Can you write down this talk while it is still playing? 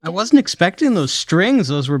wasn't expecting those strings.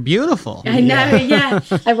 Those were beautiful. I know, yeah.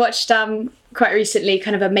 I watched quite recently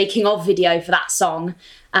kind of a making of video for that song,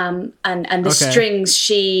 and the strings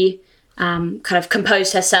she kind of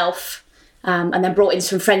composed herself, and then brought in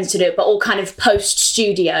some friends to do it, but all kind of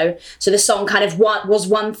post-studio. So the song kind of was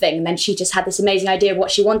one thing, and then she just had this amazing idea of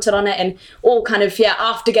what she wanted on it, and all kind of,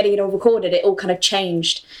 after getting it all recorded, it all kind of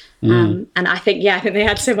changed. And I think they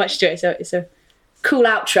had so much to it, so it's a cool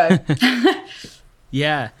outro.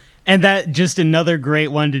 Yeah. And that just another great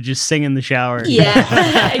one to just sing in the shower.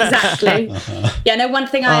 Yeah, exactly. Yeah, no, one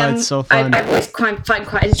thing it's so fun. I always find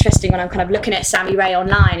quite interesting when I'm kind of looking at Sammy Ray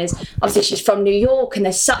online is obviously she's from New York, and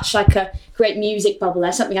there's such like a great music bubble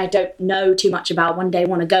there, something I don't know too much about. One day I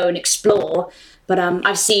want to go and explore. But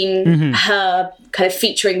I've seen her kind of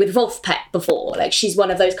featuring with Wolfpack before. Like, she's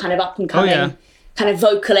one of those kind of up-and-coming kind of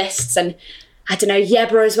vocalists, and I don't know,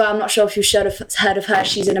 Yebra as well. I'm not sure if you've heard of her.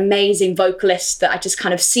 She's an amazing vocalist that I just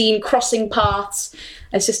kind of seen crossing paths.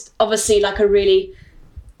 It's just obviously like a really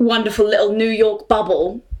wonderful little New York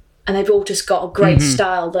bubble, and they've all just got a great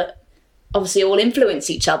style that obviously all influence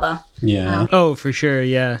each other. Yeah. Oh, for sure,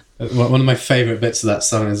 yeah. One of my favourite bits of that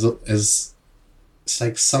song is it's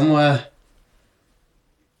like somewhere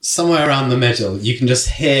around the middle, you can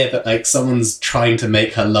just hear that like someone's trying to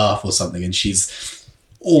make her laugh or something, and she's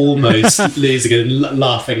almost losing it and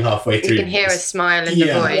laughing halfway through. You can hear a smile in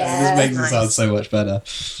the voice. Yeah, this makes it sound so much better.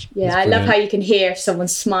 Yeah, I love how you can hear if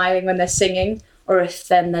someone's smiling when they're singing, or if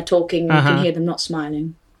then they're talking, you can hear them not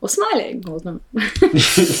smiling. Or smiling, or not.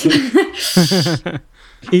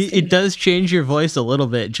 It does change your voice a little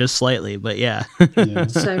bit, just slightly, but yeah.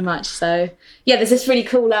 So much so. Yeah, there's this really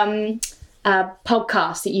cool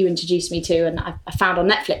podcast that you introduced me to, and I found on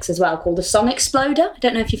Netflix as well, called The Song Exploder. I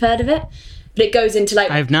don't know if you've heard of it. But it goes into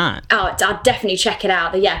like... I have not. Oh, I'll definitely check it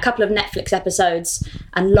out. But yeah, a couple of Netflix episodes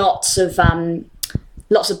and lots of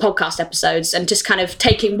podcast episodes, and just kind of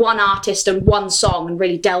taking one artist and one song and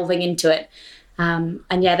really delving into it. And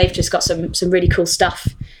yeah, they've just got some really cool stuff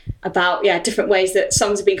about different ways that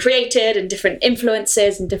songs have been created, and different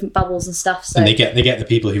influences and different bubbles and stuff. So. And they get the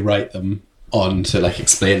people who write them on to like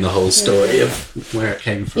explain the whole story of where it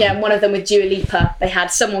came from. Yeah, and one of them with Dua Lipa, they had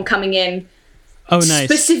someone coming in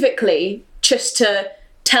specifically just to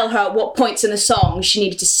tell her at what points in the song she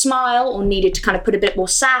needed to smile or needed to kind of put a bit more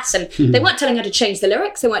sass, and they weren't telling her to change the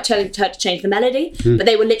lyrics, they weren't telling her to change the melody, but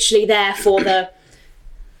they were literally there for the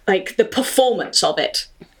performance of it.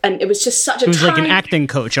 And it was just such a... It was like an acting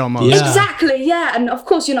coach almost. Yeah. Exactly, yeah. And of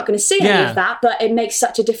course you're not going to see any of that, but it makes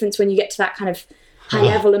such a difference when you get to that kind of high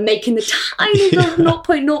level and making the tiny little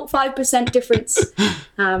 0.05% difference.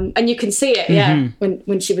 And you can see it,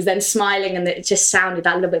 when she was then smiling, and it just sounded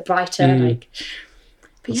that little bit brighter.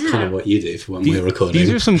 That's kind of what you do for when we're recording. These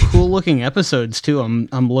are some cool looking episodes too.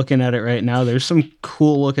 I'm looking at it right now. There's some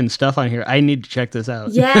cool looking stuff on here. I need to check this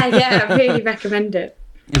out. Yeah, I really recommend it.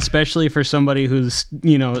 Especially for somebody who's,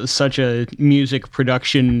 such a music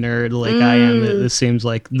production nerd like I am, this seems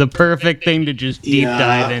like the perfect thing to just deep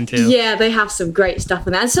dive into. Yeah, they have some great stuff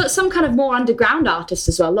in there. And so some kind of more underground artists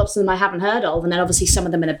as well. Lots of them I haven't heard of. And then obviously some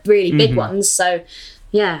of them are the really big ones. So,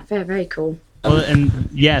 yeah, very, very cool. Well, and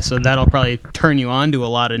so that'll probably turn you on to a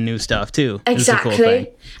lot of new stuff too. Exactly. Cool thing.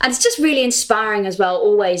 And it's just really inspiring as well,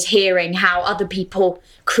 always hearing how other people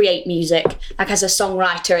create music. Like, as a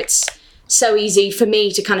songwriter, it's so easy for me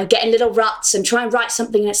to kind of get in little ruts and try and write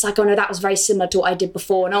something, and it's like, oh no, that was very similar to what I did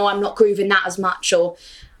before, and oh, I'm not grooving that as much, or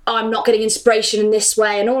oh, I'm not getting inspiration in this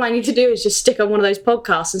way, and all I need to do is just stick on one of those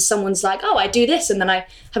podcasts and someone's like, oh, I do this, and then I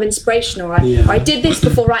have inspiration, or I did this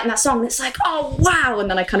before writing that song, and it's like, oh wow, and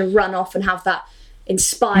then I kind of run off and have that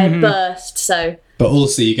inspired burst. So, but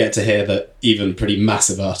also you get to hear that even pretty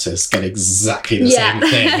massive artists get exactly the same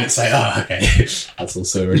thing. It's like, oh, okay, that's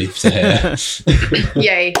also a relief to hear.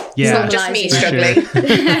 Yay. It's not just me struggling.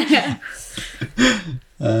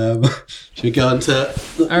 Should we go on to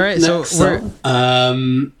next song?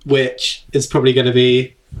 Which is probably going to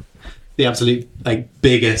be the absolute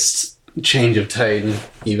biggest change of tone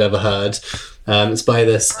you've ever heard. It's by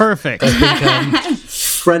this perfect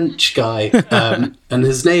French guy, and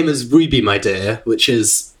his name is Ruby My Dear, which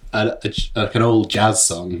is an old jazz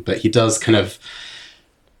song, but he did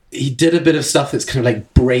a bit of stuff that's kind of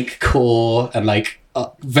like breakcore and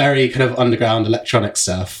very kind of underground electronic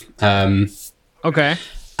stuff. Okay.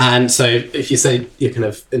 And so if you say you're kind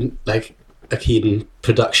of a keen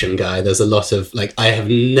production guy, there's a lot of I have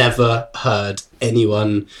never heard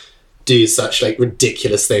anyone do such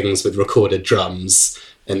ridiculous things with recorded drums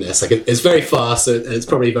in this. It's very fast, so it's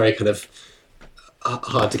probably very kind of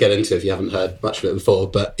hard to get into if you haven't heard much of it before,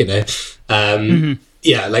 but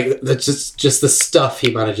yeah, like just the stuff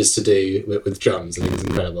he manages to do with drums, I think is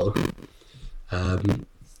incredible.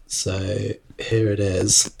 So here it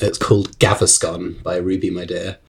is. It's called Gaviscon by Ruby My Dear.